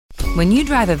When you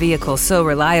drive a vehicle so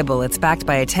reliable it's backed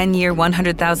by a 10-year,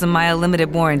 100,000-mile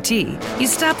limited warranty, you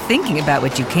stop thinking about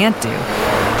what you can't do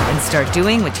and start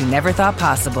doing what you never thought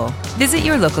possible. Visit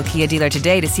your local Kia dealer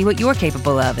today to see what you're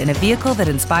capable of in a vehicle that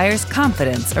inspires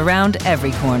confidence around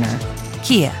every corner.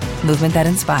 Kia, movement that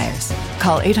inspires.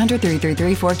 Call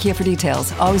 800-333-4KIA for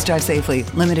details. Always drive safely.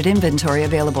 Limited inventory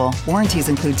available. Warranties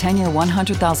include 10-year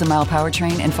 100,000-mile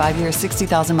powertrain and 5-year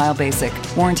 60,000-mile basic.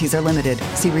 Warranties are limited.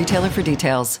 See retailer for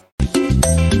details.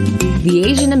 The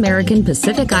Asian American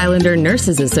Pacific Islander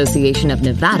Nurses Association of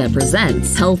Nevada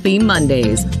presents Healthy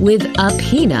Mondays with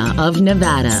Apina of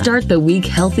Nevada. Start the week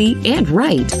healthy and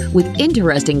right with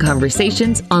interesting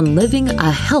conversations on living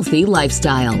a healthy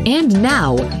lifestyle. And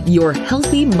now, your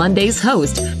Healthy Mondays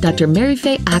host, Dr. Mary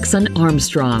Faye Axon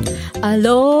Armstrong.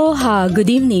 Aloha!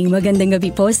 Good evening. Magandang gabi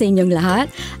po sa inyong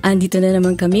lahat. Andito na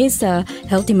naman kami sa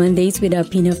Healthy Mondays with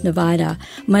Apina of Nevada.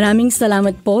 Maraming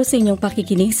salamat po sa inyong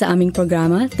pakikinig sa aming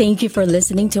programa. Thank you for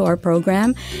listening to our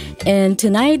program. And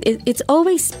tonight, it's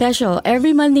always special.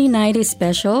 Every Monday night is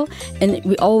special, and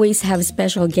we always have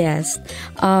special guests.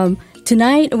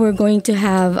 Tonight, we're going to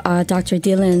have Dr.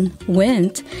 Dylan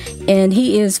Wendt, and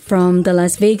he is from the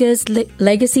Las Vegas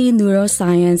Legacy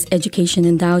Neuroscience Education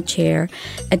Endowed Chair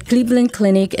at Cleveland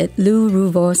Clinic at Lou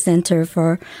Ruvo Center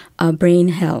for Brain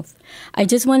Health. I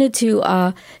just wanted to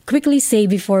quickly say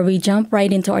before we jump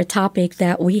right into our topic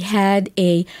that we had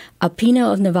a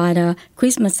Apina of Nevada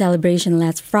Christmas celebration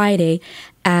last Friday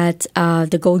at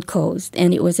the Gold Coast,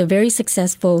 and it was a very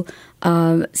successful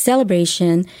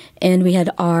celebration, and we had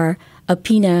our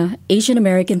Apina, Asian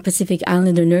American Pacific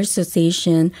Islander Nurse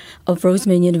Association of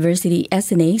Roseman University,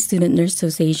 SNA, Student Nurse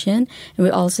Association. And we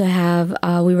also have,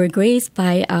 we were graced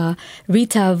by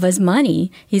Rita Vasmani.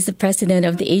 He's the president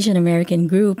of the Asian American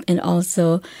group, and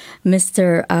also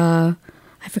Mr.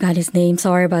 I forgot his name.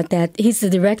 Sorry about that. He's the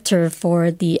director for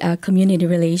the community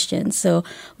relations. So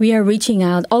we are reaching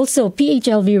out. Also,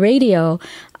 PHLV Radio,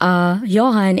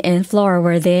 Johan and Flora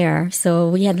were there. So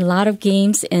we had a lot of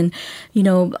games. And,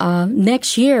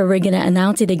 next year we're going to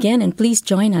announce it again. And please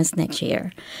join us next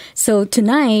year. So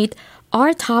tonight,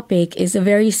 our topic is a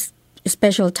very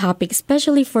special topic,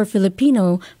 especially for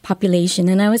Filipino population.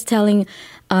 And I was telling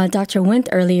Dr. Wendt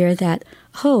earlier that,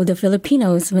 the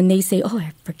Filipinos, when they say,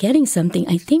 I'm forgetting something,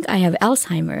 I think I have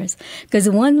Alzheimer's. Because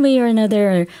one way or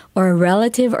another, or a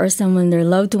relative or someone, their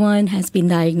loved one, has been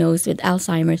diagnosed with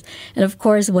Alzheimer's. And of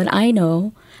course, what I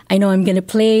know I'm going to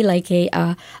play like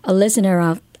a listener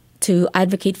out to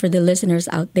advocate for the listeners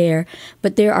out there.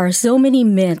 But there are so many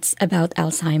myths about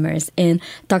Alzheimer's. And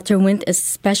Dr. Wendt is a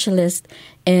specialist,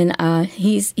 and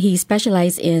he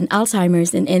specialized in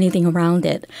Alzheimer's and anything around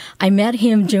it. I met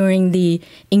him during the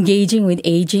Engaging with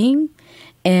Aging.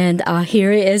 And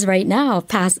here he is right now,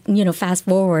 fast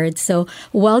forward. So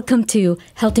welcome to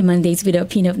Healthy Mondays with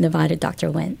Apina of Nevada, Dr.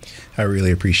 Wendt. I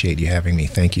really appreciate you having me.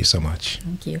 Thank you so much.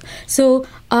 Thank you. So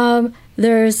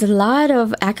there's a lot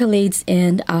of accolades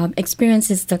and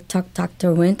experiences that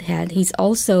Dr. Wendt had. He's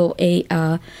also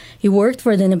he worked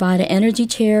for the Nevada Energy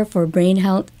Chair for Brain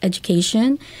Health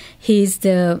Education. He's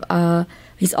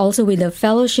also with a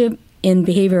fellowship in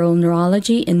behavioral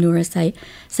neurology and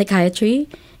neuropsychiatry.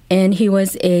 And he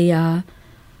was a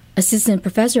assistant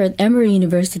professor at Emory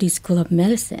University School of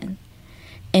Medicine.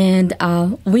 And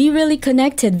we really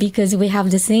connected because we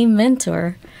have the same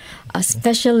mentor, a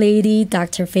special lady,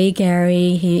 Dr. Faye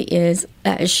Gary.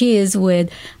 She is with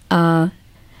Cleveland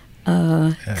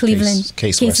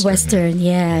Case Western.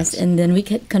 Yes. And then we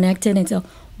connected and so,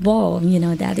 whoa,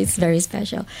 that is very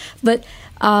special. But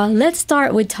let's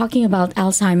start with talking about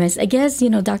Alzheimer's. I guess,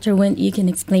 Dr. Wendt, you can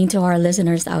explain to our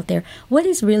listeners out there, what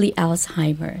is really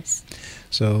Alzheimer's?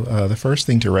 So the first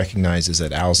thing to recognize is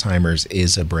that Alzheimer's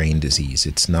is a brain disease.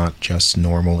 It's not just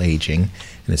normal aging,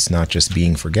 and it's not just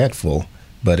being forgetful,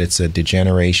 but it's a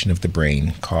degeneration of the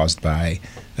brain caused by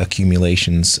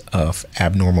accumulations of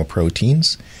abnormal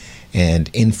proteins and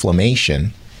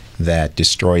inflammation that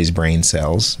destroys brain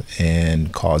cells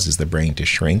and causes the brain to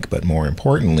shrink, but more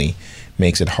importantly,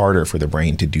 makes it harder for the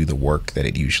brain to do the work that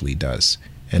it usually does.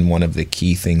 And one of the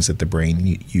key things that the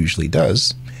brain usually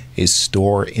does is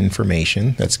store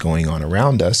information that's going on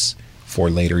around us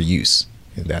for later use.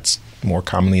 That's more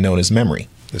commonly known as memory,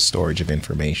 the storage of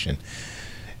information.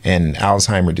 And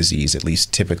Alzheimer's disease, at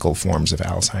least typical forms of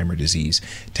Alzheimer's disease,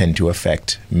 tend to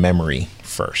affect memory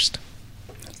first.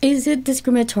 Is it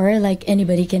discriminatory, like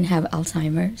anybody can have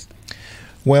Alzheimer's?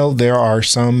 Well, there are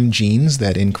some genes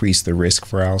that increase the risk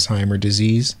for Alzheimer's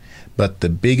disease, but the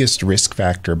biggest risk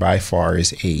factor by far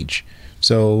is age.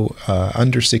 So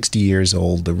under 60 years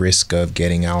old, the risk of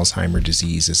getting Alzheimer's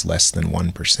disease is less than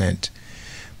 1%.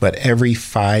 But every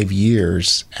 5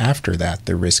 years after that,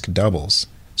 the risk doubles,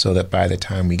 so that by the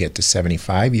time we get to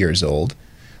 75 years old,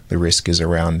 the risk is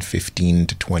around 15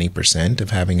 to 20% of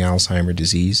having Alzheimer's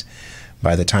disease.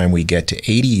 By the time we get to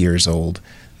 80 years old,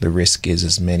 the risk is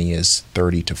as many as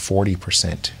 30 to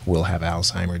 40% will have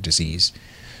Alzheimer's disease.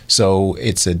 So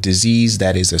it's a disease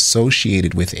that is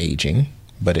associated with aging,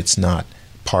 but it's not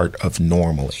part of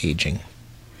normal aging.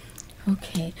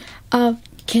 Okay.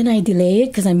 Can I delay it?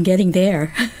 Because I'm getting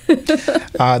there.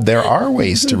 There are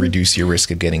ways to reduce your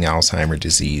risk of getting Alzheimer's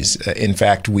disease. In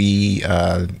fact,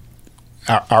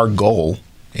 our goal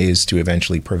is to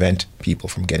eventually prevent people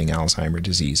from getting Alzheimer's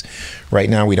disease. Right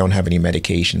now, we don't have any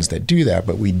medications that do that,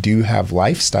 but we do have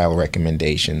lifestyle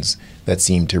recommendations that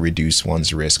seem to reduce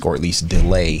one's risk, or at least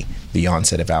delay the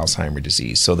onset of Alzheimer's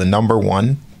disease. So the number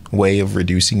one way of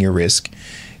reducing your risk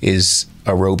is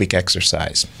aerobic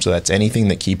exercise. So that's anything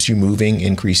that keeps you moving,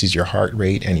 increases your heart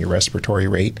rate and your respiratory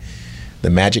rate. The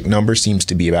magic number seems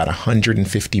to be about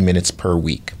 150 minutes per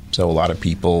week. So a lot of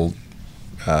people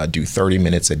do 30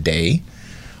 minutes a day,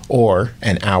 or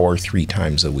an hour 3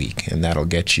 times a week, and that'll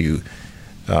get you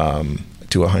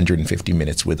to 150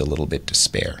 minutes with a little bit to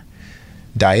spare.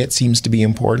 Diet seems to be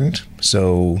important,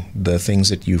 so the things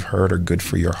that you've heard are good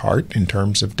for your heart in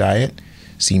terms of diet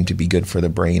seem to be good for the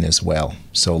brain as well.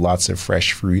 So lots of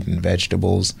fresh fruit and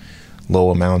vegetables, low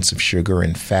amounts of sugar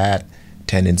and fat,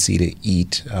 tendency to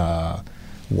eat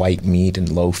white meat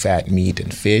and low-fat meat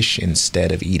and fish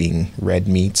instead of eating red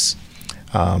meats,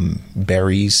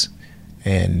 berries,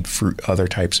 and fruit, other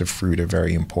types of fruit are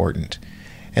very important.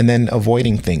 And then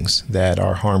avoiding things that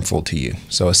are harmful to you.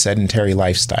 So a sedentary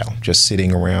lifestyle, just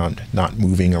sitting around, not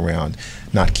moving around,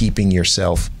 not keeping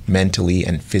yourself mentally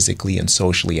and physically and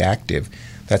socially active,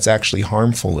 that's actually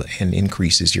harmful and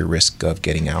increases your risk of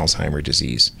getting Alzheimer's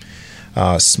disease.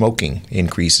 Smoking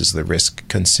increases the risk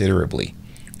considerably.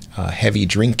 Heavy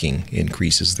drinking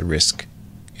increases the risk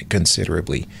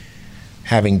considerably.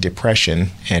 Having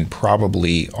depression, and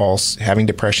probably also having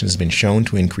depression has been shown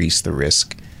to increase the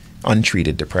risk,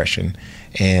 untreated depression,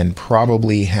 and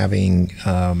probably having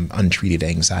untreated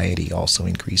anxiety also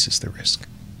increases the risk.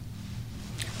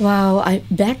 Wow,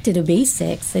 back to the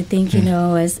basics. I think,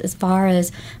 as far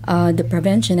as the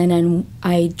prevention, and then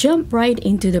I jump right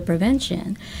into the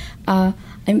prevention.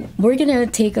 We're going to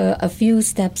take a few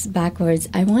steps backwards.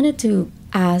 I wanted to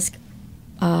ask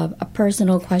a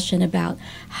personal question about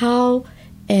how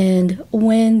and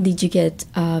when did you get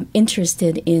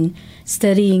interested in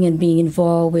studying and being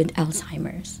involved with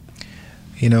Alzheimer's?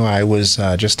 I was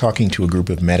just talking to a group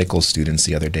of medical students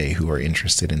the other day who are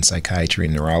interested in psychiatry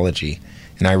and neurology,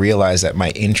 and I realized that my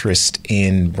interest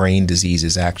in brain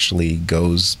diseases actually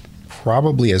goes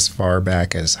probably as far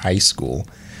back as high school.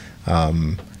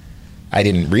 I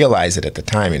didn't realize it at the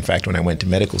time. In fact, when I went to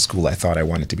medical school, I thought I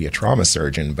wanted to be a trauma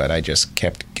surgeon, but I just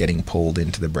kept getting pulled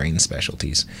into the brain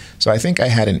specialties. So I think I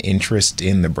had an interest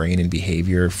in the brain and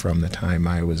behavior from the time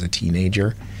I was a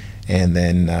teenager, and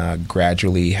then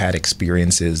gradually had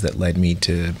experiences that led me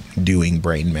to doing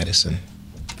brain medicine.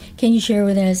 Can you share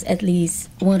with us at least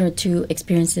one or two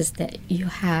experiences that you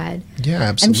had? Yeah,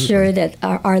 absolutely. I'm sure that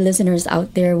our listeners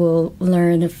out there will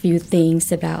learn a few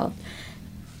things about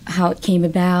how it came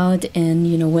about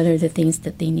and, what are the things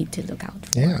that they need to look out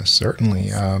for. Yeah, certainly.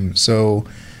 So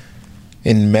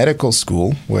in medical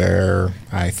school, where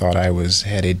I thought I was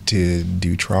headed to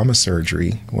do trauma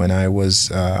surgery, when I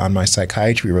was on my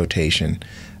psychiatry rotation,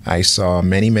 I saw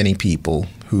many, many people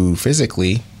who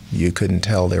physically you couldn't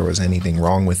tell there was anything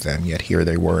wrong with them, yet here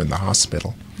they were in the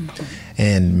hospital. Mm-hmm.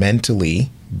 And mentally,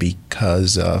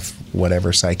 because of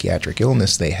whatever psychiatric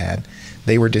illness they had,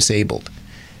 they were disabled.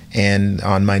 And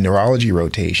on my neurology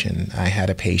rotation, I had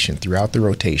a patient throughout the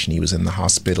rotation. He was in the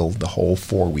hospital the whole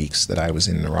 4 weeks that I was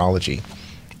in neurology.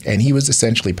 And he was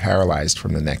essentially paralyzed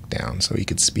from the neck down, so he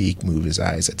could speak, move his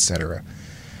eyes, etc.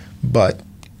 But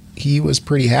he was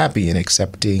pretty happy in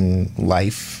accepting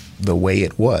life the way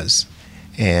it was.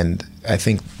 And I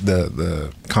think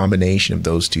the combination of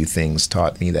those two things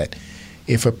taught me that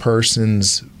if a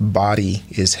person's body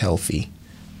is healthy,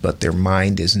 but their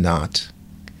mind is not,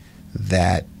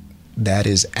 that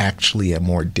is actually a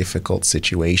more difficult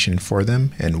situation for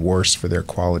them and worse for their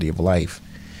quality of life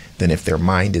than if their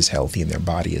mind is healthy and their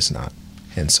body is not.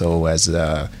 And so as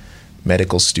a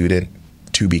medical student,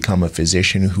 to become a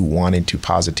physician who wanted to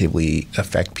positively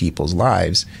affect people's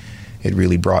lives, it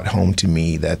really brought home to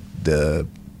me that the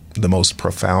most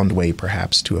profound way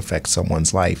perhaps to affect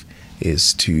someone's life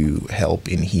is to help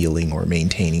in healing or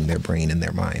maintaining their brain and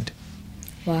their mind.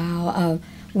 Wow.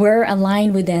 We're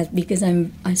aligned with that because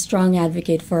I'm a strong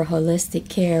advocate for holistic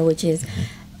care, which is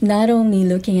not only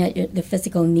looking at the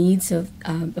physical needs of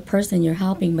the person you're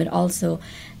helping, but also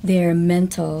their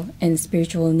mental and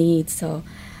spiritual needs. So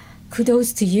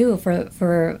kudos to you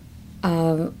for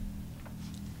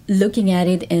looking at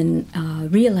it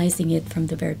and realizing it from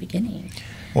the very beginning.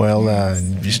 Well,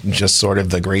 just sort of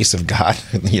the grace of God,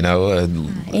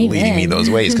 leading me those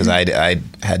ways, because I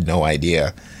had no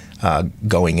idea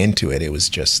going into it. It was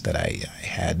just that I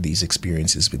had these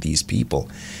experiences with these people.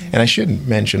 And I should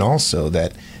mention also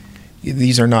that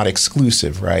these are not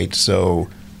exclusive, right? So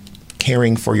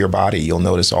caring for your body, you'll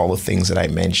notice all the things that I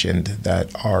mentioned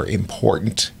that are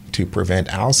important to prevent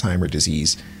Alzheimer's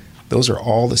disease. Those are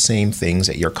all the same things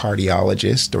that your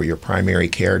cardiologist or your primary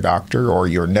care doctor or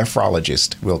your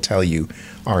nephrologist will tell you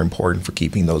are important for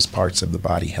keeping those parts of the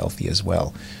body healthy as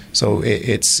well. So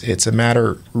it's a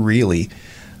matter really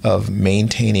of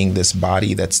maintaining this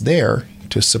body that's there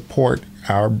to support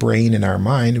our brain and our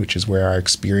mind, which is where our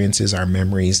experiences, our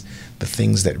memories, the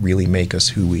things that really make us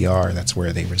who we are, that's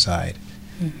where they reside.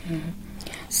 Mm-hmm.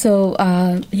 So,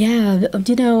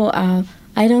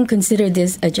 I don't consider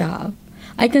this a job.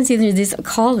 I consider this a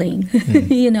calling.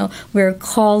 We're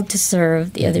called to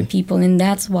serve the other people. And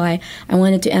that's why I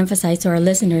wanted to emphasize to our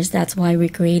listeners, that's why we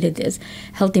created this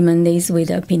Healthy Mondays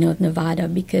with Pino of Nevada,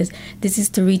 because this is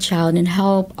to reach out and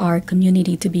help our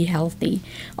community to be healthy.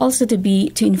 Also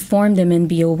to inform them and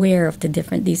be aware of the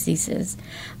different diseases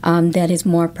that is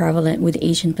more prevalent with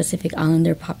Asian Pacific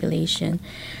Islander population.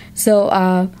 So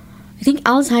I think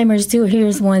Alzheimer's too,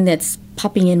 here's one that's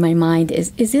popping in my mind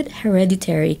is it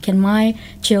hereditary? Can my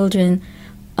children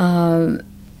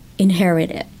inherit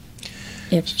it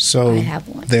if I have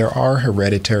one? There are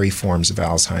hereditary forms of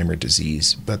Alzheimer's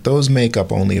disease, but those make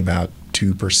up only about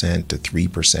 2% to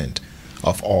 3%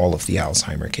 of all of the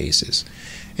Alzheimer's cases.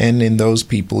 And in those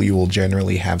people, you will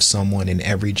generally have someone in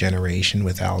every generation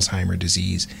with Alzheimer's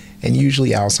disease, and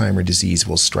usually Alzheimer's disease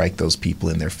will strike those people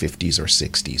in their 50s or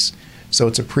 60s. So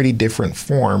it's a pretty different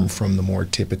form from the more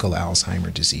typical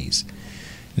Alzheimer's disease.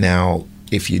 Now,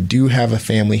 if you do have a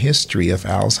family history of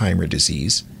Alzheimer's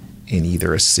disease in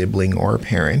either a sibling or a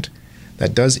parent,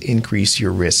 that does increase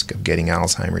your risk of getting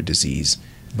Alzheimer's disease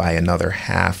by another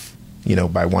half,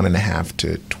 by 1.5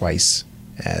 to twice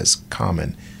as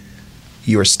common.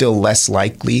 You are still less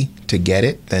likely to get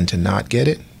it than to not get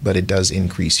it, but it does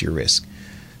increase your risk.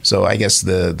 So I guess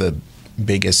the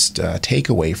biggest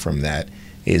takeaway from that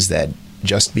is that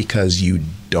just because you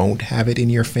don't have it in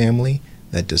your family,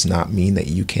 that does not mean that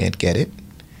you can't get it.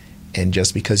 And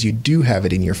just because you do have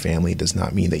it in your family does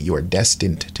not mean that you are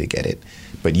destined to get it.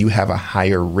 But you have a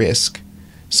higher risk,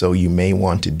 so you may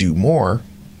want to do more,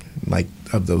 like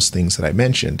of those things that I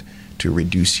mentioned, to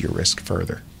reduce your risk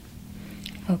further.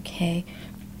 Okay.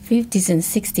 50s and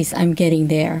 60s, I'm getting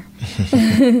there.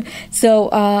 So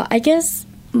I guess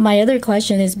my other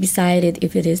question is, beside it,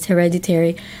 if it is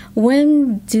hereditary,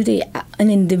 when do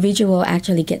an individual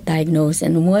actually get diagnosed,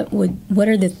 and what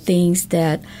are the things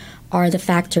that are the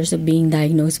factors of being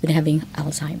diagnosed with having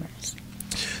Alzheimer's?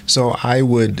 So I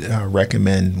would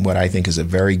recommend what I think is a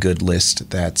very good list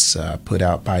that's put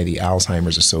out by the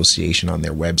Alzheimer's Association on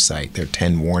their website, their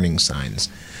 10 warning signs.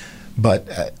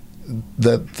 But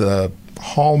the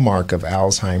hallmark of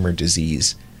Alzheimer's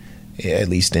disease, at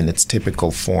least in its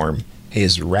typical form,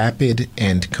 is rapid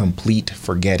and complete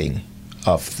forgetting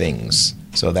of things.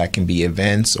 So that can be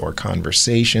events or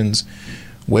conversations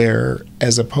where,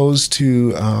 as opposed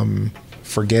to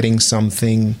forgetting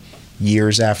something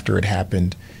years after it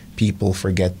happened, people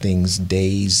forget things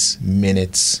days,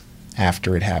 minutes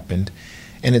after it happened.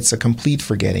 And it's a complete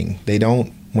forgetting. They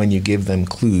don't, when you give them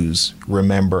clues,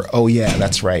 remember, oh yeah,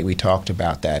 that's right, we talked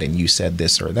about that and you said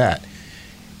this or that.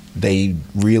 They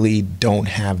really don't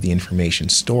have the information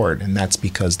stored, and that's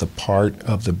because the part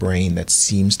of the brain that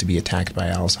seems to be attacked by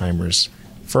Alzheimer's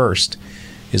first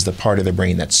is the part of the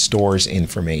brain that stores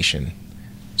information.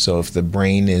 So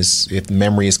if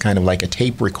memory is kind of like a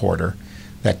tape recorder,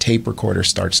 that tape recorder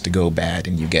starts to go bad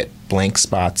and you get blank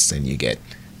spots and you get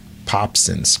pops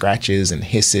and scratches and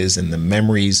hisses, and the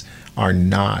memories are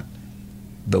not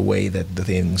the way that the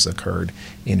things occurred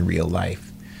in real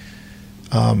life.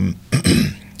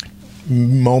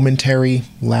 Momentary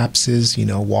lapses,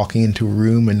 walking into a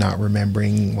room and not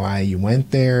remembering why you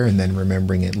went there and then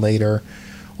remembering it later,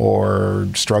 or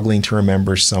struggling to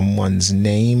remember someone's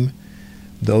name.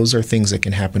 Those are things that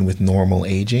can happen with normal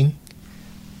aging.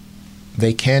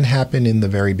 They can happen in the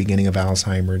very beginning of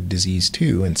Alzheimer's disease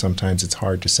too, and sometimes it's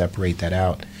hard to separate that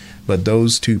out. But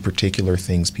those two particular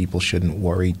things people shouldn't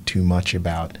worry too much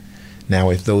about. Now,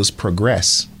 if those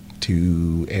progress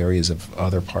to areas of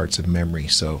other parts of memory,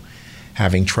 so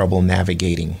having trouble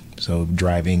navigating, so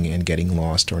driving and getting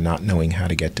lost or not knowing how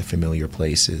to get to familiar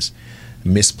places,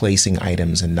 misplacing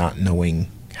items and not knowing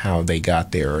how they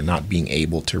got there, or not being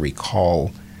able to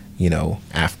recall,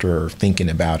 after thinking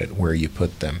about it, where you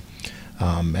put them.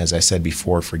 As I said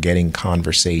before, forgetting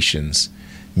conversations,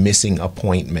 missing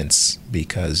appointments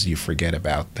because you forget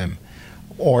about them,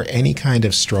 or any kind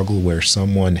of struggle where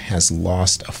someone has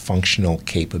lost a functional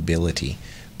capability.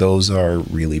 Those are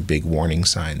really big warning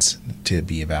signs to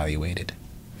be evaluated.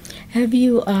 Have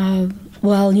you,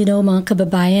 mga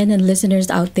kababayan and listeners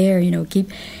out there,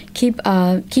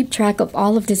 keep track of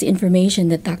all of this information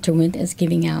that Dr. Wint is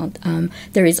giving out.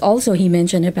 There is also, he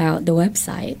mentioned about the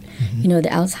website,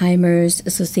 the Alzheimer's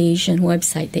Association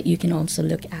website that you can also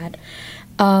look at.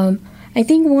 I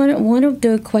think one of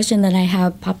the questions that I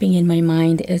have popping in my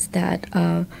mind is that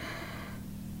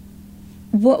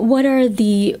what are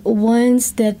the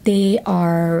ones that they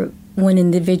are, when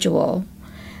individual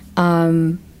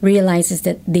realizes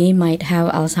that they might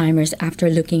have Alzheimer's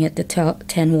after looking at the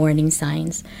 10 warning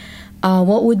signs?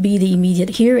 What would be the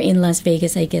immediate, here in Las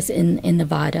Vegas, I guess, in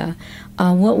Nevada,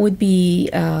 what would be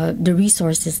the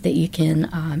resources that you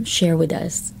can share with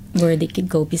us where they could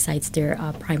go besides their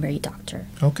primary doctor?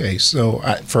 Okay, so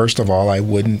first of all, I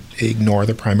wouldn't ignore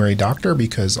the primary doctor,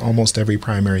 because almost every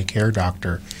primary care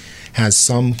doctor has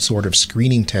some sort of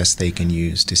screening test they can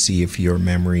use to see if your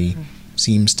memory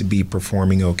seems to be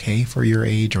performing okay for your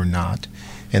age or not.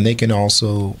 And they can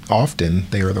also, often,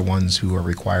 they are the ones who are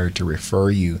required to refer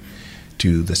you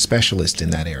to the specialist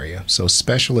in that area. So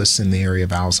specialists in the area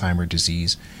of Alzheimer's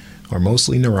disease are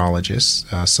mostly neurologists.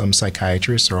 Some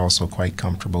psychiatrists are also quite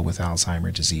comfortable with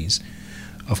Alzheimer's disease.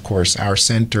 Of course, our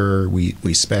center, we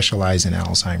specialize in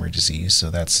Alzheimer's disease, so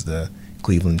that's the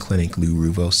Cleveland Clinic Lou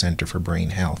Ruvo Center for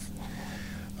Brain Health.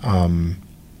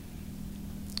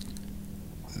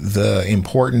 The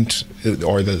important,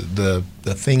 or the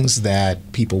things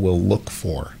that people will look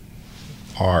for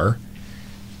are,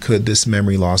 could this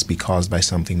memory loss be caused by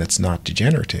something that's not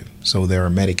degenerative? So there are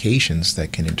medications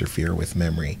that can interfere with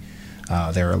memory.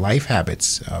 There are life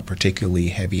habits, particularly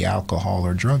heavy alcohol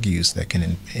or drug use, that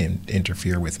can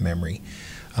interfere with memory.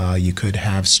 You could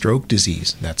have stroke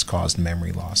disease that's caused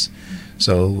memory loss.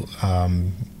 So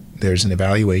there's an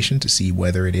evaluation to see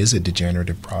whether it is a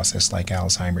degenerative process like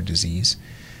Alzheimer's disease.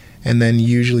 And then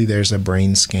usually there's a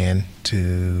brain scan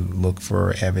to look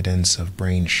for evidence of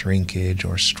brain shrinkage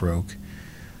or stroke.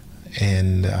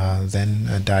 And then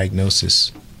a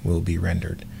diagnosis will be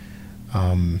rendered.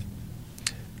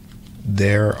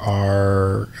 There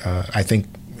are, I think,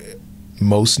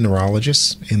 most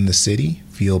neurologists in the city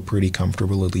feel pretty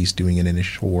comfortable at least doing an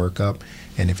initial workup,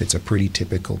 and if it's a pretty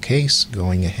typical case,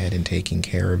 going ahead and taking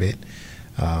care of it.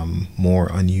 More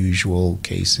unusual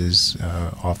cases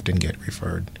often get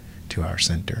referred to our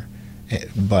center.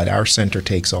 But our center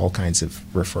takes all kinds of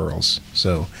referrals.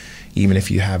 So even if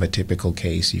you have a typical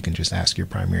case, you can just ask your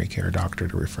primary care doctor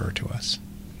to refer to us.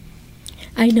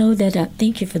 I know that,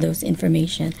 thank you for those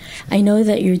information. I know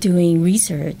that you're doing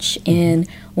research, and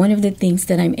one of the things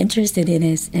that I'm interested in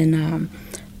is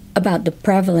about the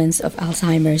prevalence of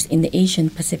Alzheimer's in the Asian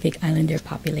Pacific Islander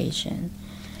population.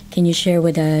 Can you share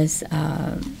with us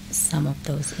some of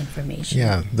those information?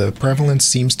 Yeah, the prevalence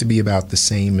seems to be about the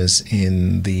same as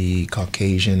in the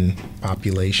Caucasian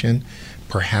population,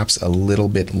 perhaps a little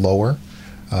bit lower.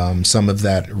 Some of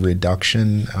that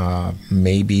reduction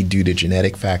may be due to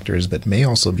genetic factors, but may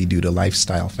also be due to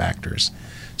lifestyle factors.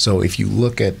 So if you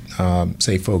look at,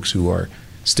 say, folks who are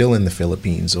still in the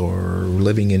Philippines or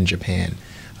living in Japan,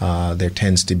 there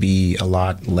tends to be a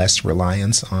lot less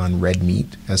reliance on red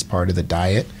meat as part of the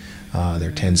diet.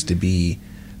 There tends to be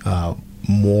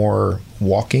more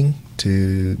walking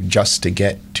just to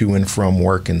get to and from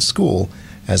work and school,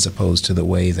 as opposed to the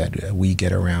way that we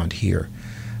get around here.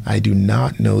 I do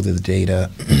not know the data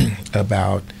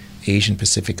about Asian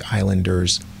Pacific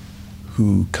Islanders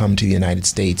who come to the United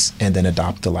States and then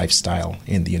adopt the lifestyle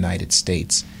in the United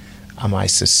States. My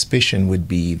suspicion would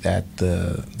be that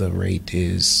the rate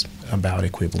is about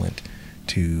equivalent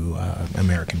to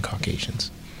American Caucasians.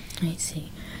 I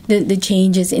see. The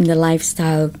changes in the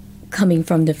lifestyle coming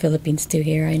from the Philippines to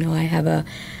here. I know I have a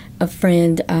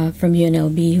friend from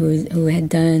UNLV who had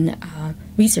done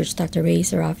research. Dr. Ray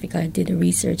Serafika did a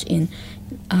research in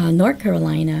North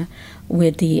Carolina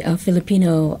with the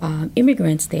Filipino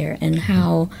immigrants there, and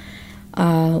how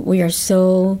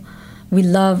we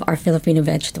love our Filipino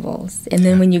vegetables. And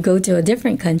then when you go to a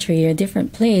different country or a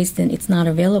different place, then it's not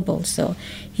available. So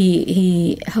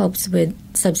he helps with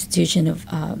substitution of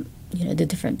the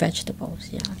different vegetables.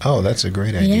 Yeah. Oh, that's a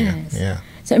great idea. Yes. Yeah.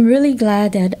 So I'm really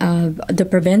glad that the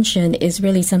prevention is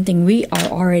really something we are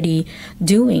already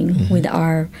doing with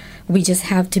our. We just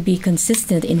have to be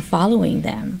consistent in following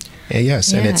them.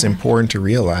 Yes, and it's Yeah. important to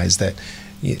realize that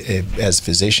as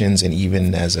physicians and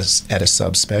even at a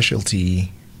subspecialty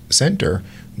center,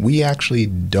 we actually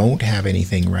don't have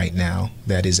anything right now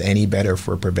that is any better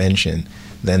for prevention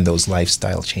than those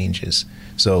lifestyle changes.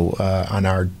 So on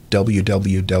our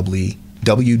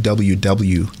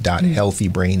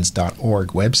www.healthybrains.org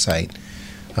website,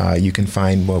 you can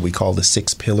find what we call the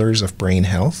 6 pillars of brain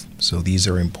health. So these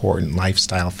are important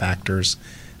lifestyle factors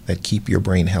that keep your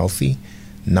brain healthy,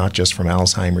 not just from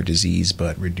Alzheimer's disease,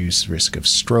 but reduce risk of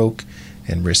stroke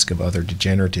and risk of other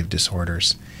degenerative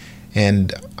disorders.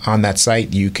 And on that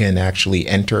site, you can actually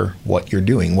enter what you're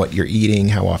doing, what you're eating,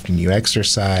 how often you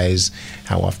exercise,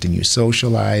 how often you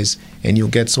socialize, and you'll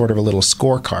get sort of a little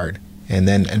scorecard and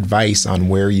then advice on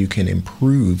where you can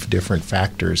improve different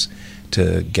factors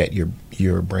to get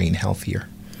your brain healthier.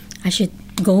 I should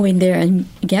go in there and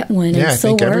get one. Yeah, I'm I so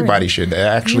think worried. everybody should.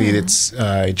 Actually,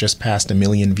 Yeah. it just passed 1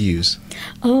 million views.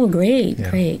 Oh, great, Yeah.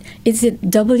 great. Is it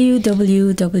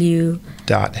www?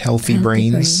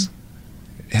 .healthybrains,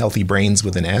 healthybrains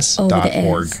with an S, Oh, with the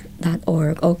 .org. S,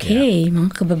 .org. Okay,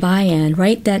 mga kababayan,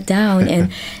 write that down and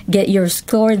get your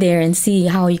score there and see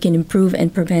how you can improve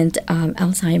and prevent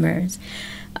Alzheimer's.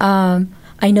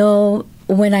 I know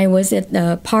when I was at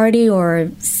a party or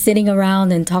sitting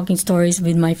around and talking stories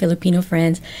with my Filipino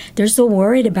friends, they're so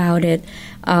worried about it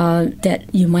that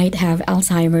you might have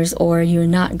Alzheimer's or you're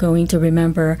not going to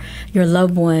remember your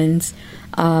loved ones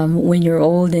when you're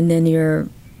old, and then you're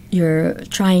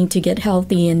trying to get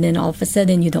healthy, and then all of a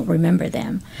sudden you don't remember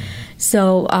them.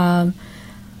 So I'm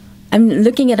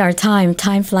looking at our time.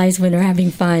 Time flies when we're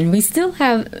having fun. We still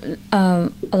have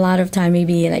a lot of time,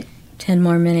 maybe like 10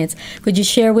 more minutes. Could you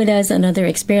share with us another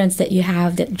experience that you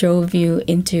have that drove you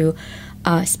into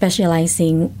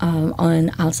specializing on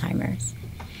Alzheimer's?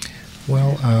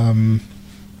 Well,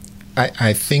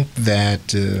 I think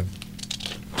that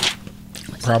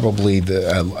probably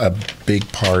a big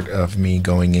part of me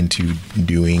going into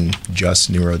doing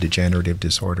just neurodegenerative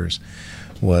disorders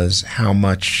was how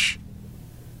much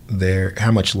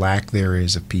lack there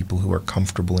is of people who are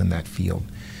comfortable in that field.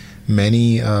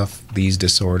 Many of these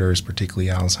disorders, particularly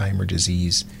Alzheimer's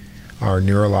disease, are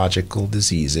neurological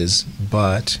diseases,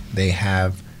 but they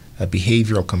have a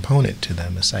behavioral component to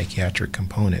them, a psychiatric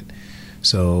component.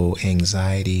 So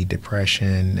anxiety,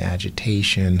 depression,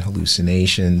 agitation,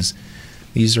 hallucinations,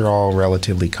 these are all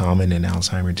relatively common in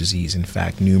Alzheimer's disease. In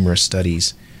fact, numerous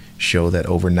studies show that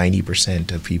over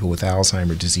 90% of people with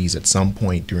Alzheimer's disease at some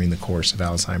point during the course of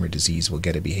Alzheimer's disease will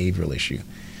get a behavioral issue.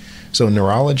 So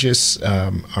neurologists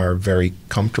are very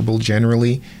comfortable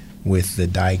generally with the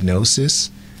diagnosis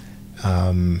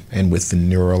and with the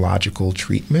neurological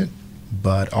treatment,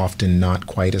 but often not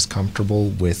quite as comfortable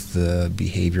with the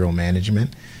behavioral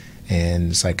management.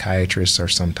 And psychiatrists are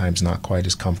sometimes not quite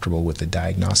as comfortable with the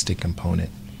diagnostic component.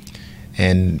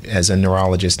 And as a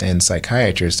neurologist and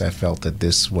psychiatrist, I felt that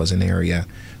this was an area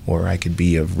where I could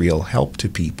be of real help to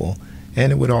people.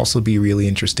 And it would also be really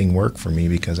interesting work for me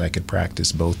because I could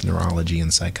practice both neurology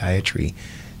and psychiatry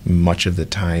much of the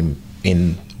time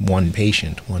in one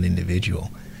patient, one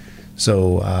individual.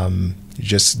 So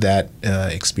just that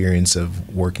experience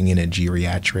of working in a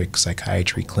geriatric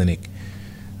psychiatry clinic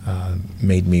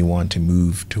made me want to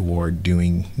move toward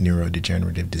doing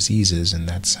neurodegenerative diseases, and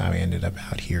that's how I ended up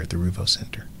out here at the Ruvo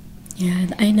Center. Yeah,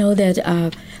 I know that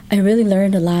I really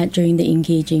learned a lot during the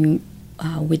Engaging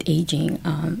with Aging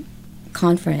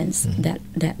conference that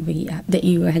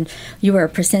you were a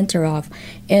presenter of,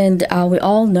 and we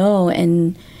all know,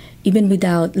 and even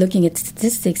without looking at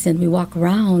statistics, and we walk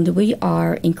around, we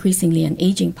are increasingly an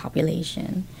aging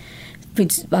population.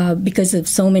 Because of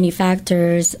so many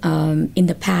factors in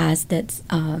the past that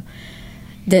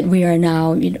we are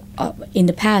now, in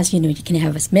the past, you can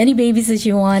have as many babies as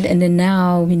you want, and then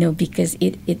now, because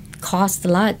it costs a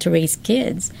lot to raise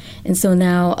kids, and so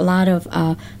now a lot of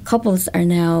couples are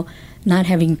now not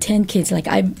having 10 kids. Like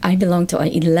I belong to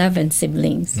 11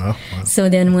 siblings. Oh, wow. So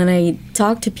then when I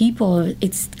talk to people,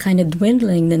 it's kind of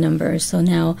dwindling the numbers. So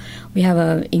now we have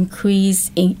an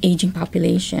increased aging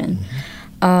population.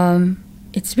 Mm-hmm.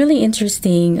 It's really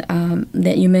interesting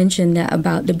that you mentioned that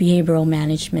about the behavioral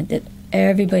management, that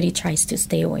everybody tries to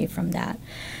stay away from that.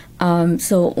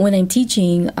 So when I'm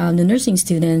teaching the nursing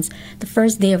students, the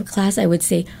first day of class, I would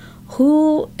say,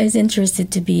 who is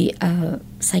interested to be a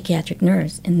psychiatric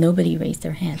nurse? And nobody raised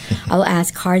their hand. I'll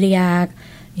ask cardiac,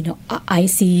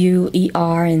 ICU,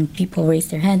 ER, and people raise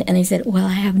their hand. And I said, well,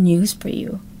 I have news for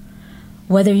you.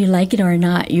 whether you like it or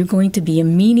not, you're going to be a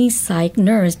mini psych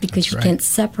nurse because That's you right. can't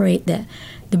separate the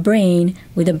brain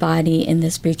with the body and the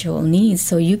spiritual needs.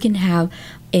 So you can have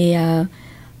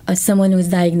someone who's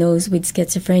diagnosed with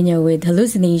schizophrenia with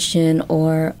hallucination,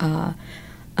 or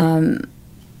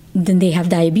then they have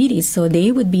diabetes, so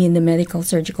they would be in the medical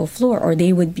surgical floor, or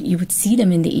you would see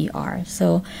them in the ER.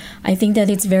 So I think that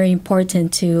it's very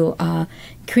important to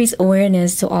increase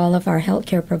awareness to all of our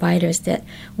healthcare providers that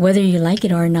whether you like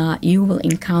it or not, you will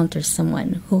encounter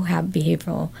someone who have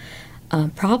behavioral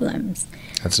problems.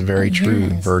 That's very true.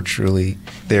 Yes. Virtually,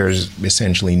 there's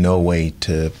essentially no way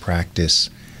to practice,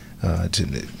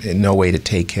 no way to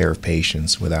take care of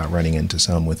patients without running into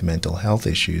some with mental health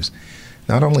issues.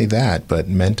 Not only that, but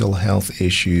mental health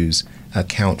issues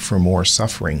account for more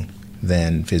suffering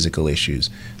than physical issues.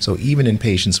 So even in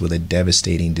patients with a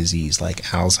devastating disease like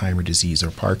Alzheimer's disease or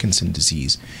Parkinson's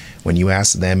disease, when you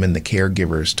ask them and the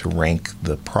caregivers to rank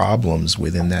the problems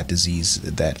within that disease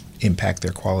that impact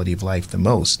their quality of life the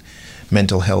most,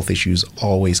 mental health issues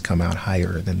always come out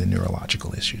higher than the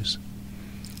neurological issues.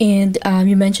 And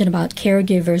you mentioned about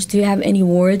caregivers. Do you have any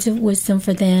words of wisdom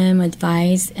for them,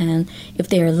 advice, and if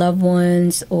they are loved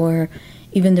ones or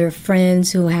even their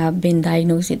friends who have been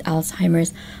diagnosed with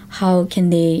Alzheimer's, how can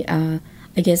they,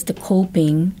 the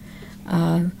coping?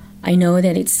 I know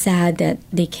that it's sad that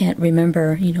they can't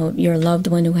remember, your loved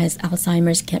one who has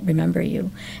Alzheimer's can't remember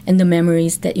you and the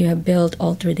memories that you have built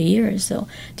all through the years. So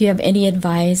do you have any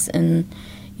advice on,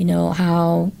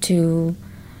 how to...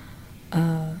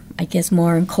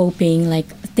 more on coping, like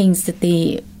things that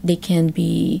they can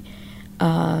be,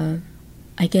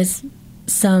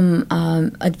 some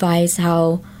advice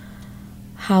how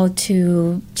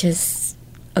to just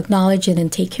acknowledge it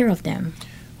and take care of them?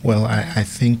 Well, I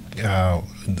think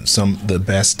the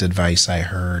best advice I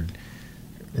heard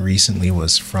recently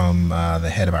was from the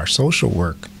head of our social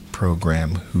work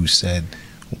program, who said,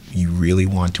 you really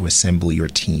want to assemble your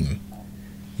team.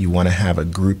 You want to have a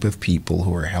group of people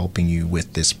who are helping you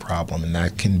with this problem, and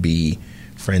that can be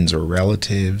friends or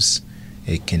relatives.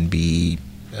 It can be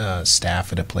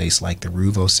staff at a place like the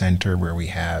Ruvo Center, where we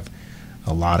have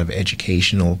a lot of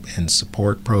educational and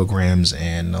support programs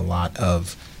and a lot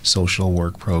of social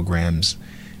work programs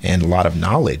and a lot of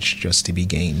knowledge just to be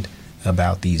gained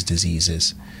about these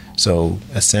diseases. So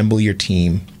assemble your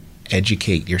team,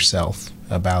 educate yourself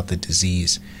about the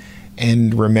disease,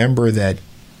 and remember that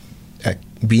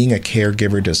being a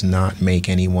caregiver does not make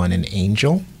anyone an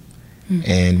angel,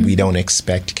 and we don't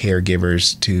expect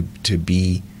caregivers to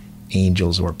be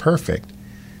angels or perfect.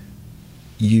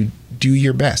 You do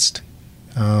your best,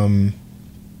 and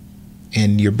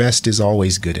your best is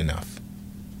always good enough,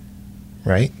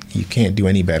 right? You can't do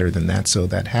any better than that, so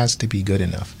that has to be good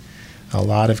enough. A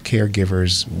lot of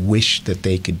caregivers wish that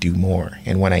they could do more,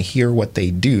 and when I hear what they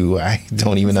do, I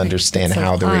don't even understand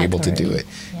how they're able to do it.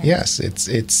 Yeah. Yes,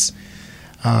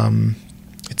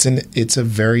 it's a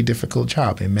very difficult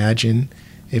job. Imagine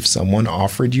if someone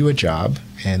offered you a job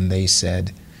and they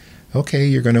said, okay,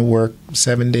 you're going to work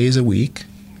 7 days a week,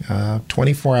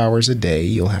 24 hours a day,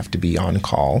 you'll have to be on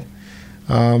call.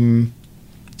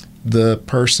 The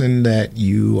person that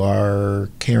you are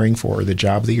caring for, the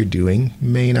job that you're doing,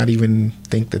 may not even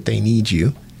think that they need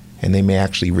you, and they may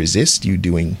actually resist you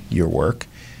doing your work,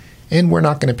 and we're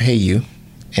not going to pay you,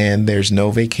 and there's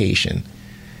no vacation.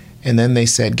 And then they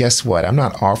said, guess what? I'm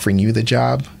not offering you the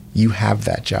job. You have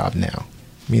that job now.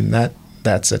 I mean,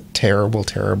 that's a terrible,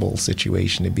 terrible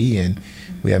situation to be in.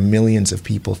 We have millions of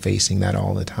people facing that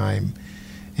all the time.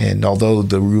 And although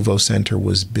the Ruvo Center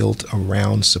was built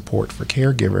around support for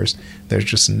caregivers, there's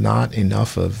just not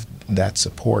enough of that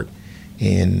support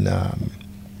in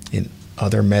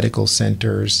other medical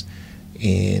centers,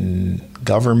 in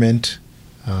government,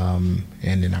 and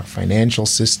in our financial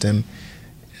system.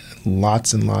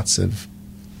 Lots and lots of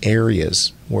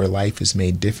areas where life is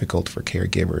made difficult for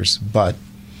caregivers, but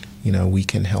we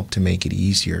can help to make it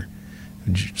easier.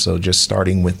 So just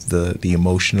starting with the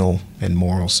emotional and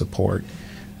moral support,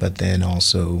 but then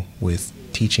also with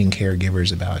teaching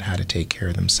caregivers about how to take care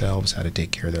of themselves, how to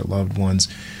take care of their loved ones,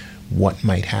 what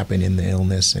might happen in the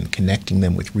illness, and connecting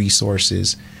them with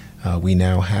resources. We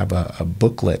now have a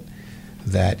booklet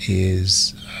that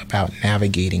is about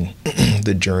navigating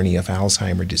the journey of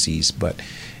Alzheimer's disease, but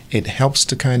it helps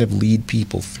to kind of lead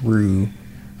people through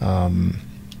the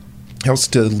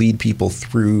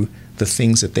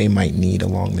things that they might need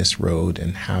along this road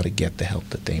and how to get the help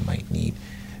that they might need.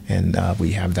 And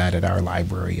we have that at our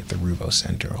library at the Ruvo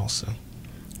Center also.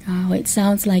 Oh, it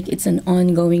sounds like it's an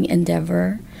ongoing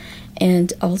endeavor.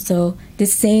 And also,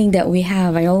 this saying that we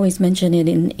have, I always mention it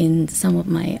in some of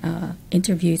my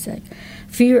interviews, like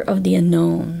fear of the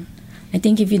unknown. I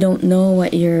think if you don't know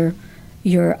what you're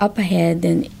up ahead,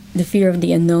 then the fear of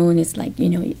the unknown is like,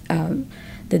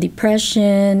 the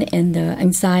depression and the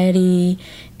anxiety,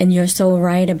 and you're so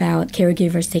right about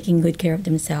caregivers taking good care of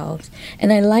themselves.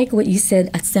 And I like what you said,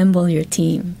 assemble your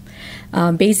team.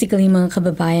 Basically, mga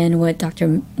kababayan, what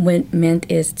Dr. Wint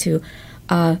meant is to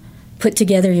put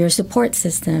together your support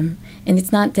system. And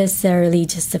it's not necessarily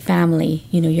just the family.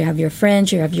 You have your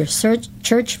friends, you have your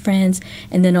church friends,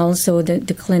 and then also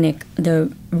the clinic,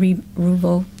 the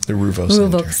Ruvo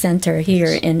Center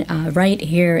here in right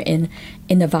here in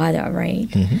Nevada, right?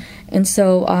 Mm-hmm. And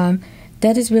so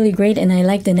that is really great, and I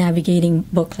like the navigating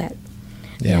booklet.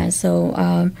 Yeah.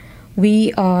 So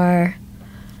we are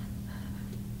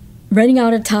running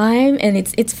out of time, and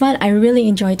it's fun. I really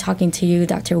enjoy talking to you,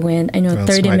 Dr. Wint. I know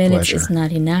 30 minutes is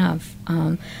not enough.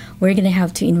 We're going to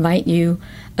have to invite you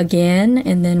again,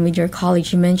 and then with your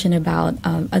colleagues, you mentioned about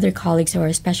other colleagues who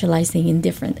are specializing in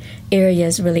different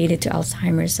areas related to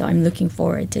Alzheimer's, so I'm looking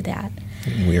forward to that.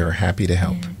 We are happy to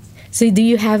help. Yes. So do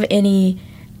you have any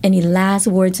last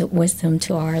words of wisdom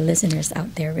to our listeners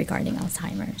out there regarding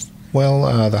Alzheimer's?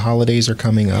 Well, the holidays are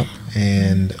coming up,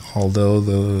 and although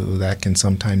that can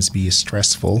sometimes be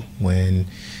stressful when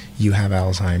you have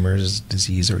Alzheimer's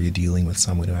disease or you're dealing with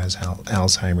someone who has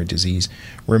Alzheimer's disease,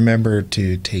 remember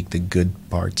to take the good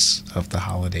parts of the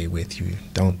holiday with you.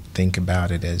 Don't think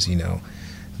about it as,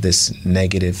 this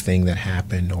negative thing that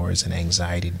happened or as an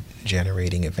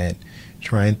anxiety-generating event.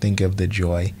 Try and think of the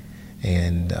joy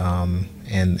and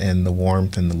the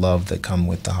warmth and the love that come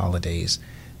with the holidays,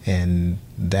 and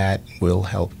that will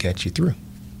help get you through.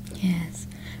 Yes.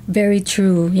 Very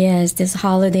true. Yes, this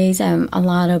holidays, a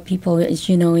lot of people, as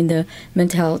you know, in the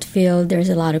mental health field, there's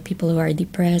a lot of people who are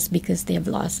depressed because they have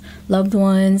lost loved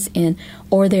ones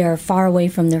or they are far away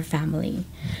from their family.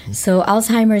 Mm-hmm. So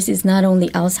Alzheimer's is not only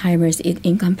Alzheimer's; it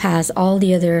encompasses all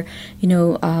the other,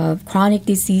 chronic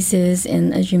diseases,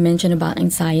 and as you mentioned about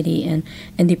anxiety and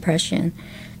depression.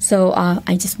 So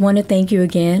I just want to thank you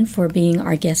again for being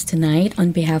our guest tonight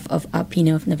on behalf of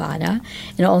PINA of Nevada,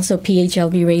 and also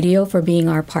PHLB Radio for being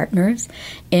our partners.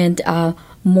 And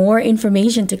more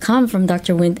information to come from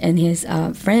Dr. Wint and his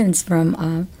friends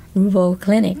from Ruvo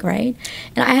Clinic, right?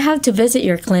 And I have to visit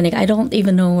your clinic. I don't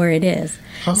even know where it is.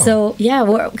 Oh. So,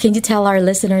 can you tell our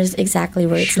listeners exactly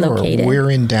where it's located?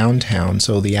 We're in downtown,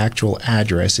 so the actual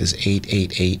address is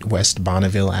 888 West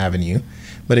Bonneville Avenue.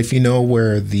 But if you know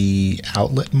where the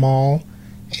Outlet Mall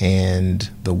and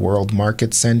the World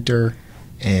Market Center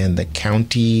and the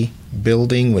county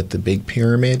building with the big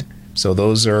pyramid, so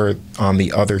those are on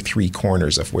the other three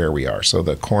corners of where we are. So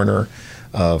the corner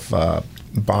of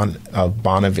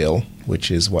Bonneville,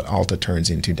 which is what Alta turns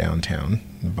into downtown,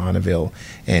 Bonneville,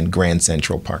 and Grand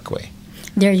Central Parkway.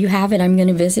 There you have it. I'm going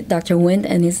to visit Dr. Wint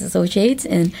and his associates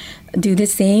and do the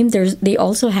same. They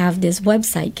also have this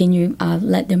website. Can you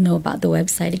let them know about the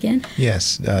website again?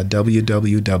 Yes,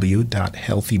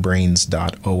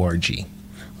 www.healthybrains.org.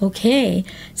 Okay.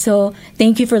 So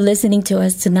thank you for listening to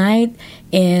us tonight.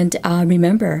 And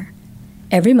remember,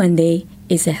 every Monday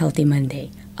is a healthy Monday.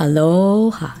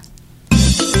 Aloha.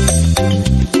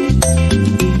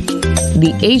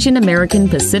 The Asian American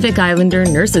Pacific Islander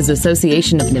Nurses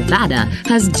Association of Nevada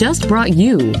has just brought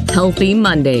you Healthy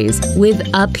Mondays with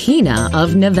PINA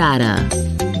of Nevada.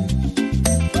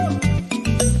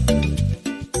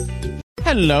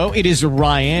 Hello, it is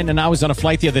Ryan, and I was on a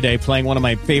flight the other day playing one of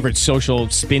my favorite social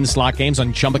spin slot games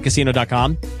on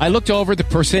ChumbaCasino.com. I looked over at the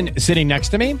person sitting next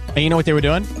to me, and you know what they were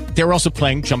doing? They were also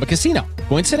playing Chumba Casino.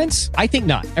 Coincidence? I think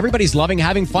not. Everybody's loving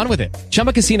having fun with it.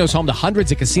 Chumba Casino is home to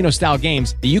hundreds of casino-style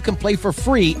games that you can play for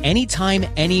free anytime,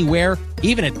 anywhere,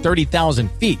 even at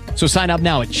 30,000 feet. So sign up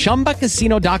now at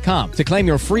ChumbaCasino.com to claim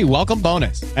your free welcome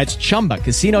bonus. That's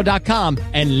ChumbaCasino.com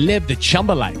and live the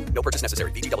Chumba life. No purchase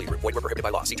necessary. VGW. Void where prohibited by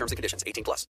law. See terms and conditions.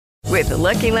 18+. With the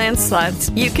Lucky Land Slots,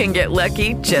 you can get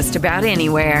lucky just about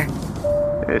anywhere.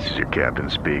 This is your captain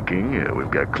speaking.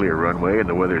 We've got clear runway and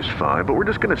the weather's fine, but we're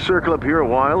just going to circle up here a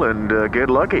while and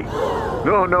get lucky.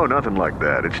 No, nothing like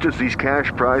that. It's just these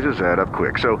cash prizes add up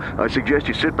quick. So I suggest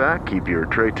you sit back, keep your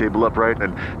tray table upright,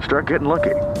 and start getting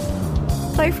lucky.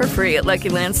 Play for free at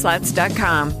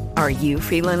LuckyLandSlots.com. Are you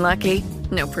feeling lucky?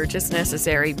 No purchase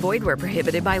necessary. Void where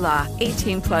prohibited by law.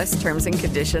 18+ terms and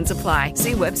conditions apply.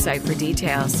 See website for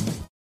details.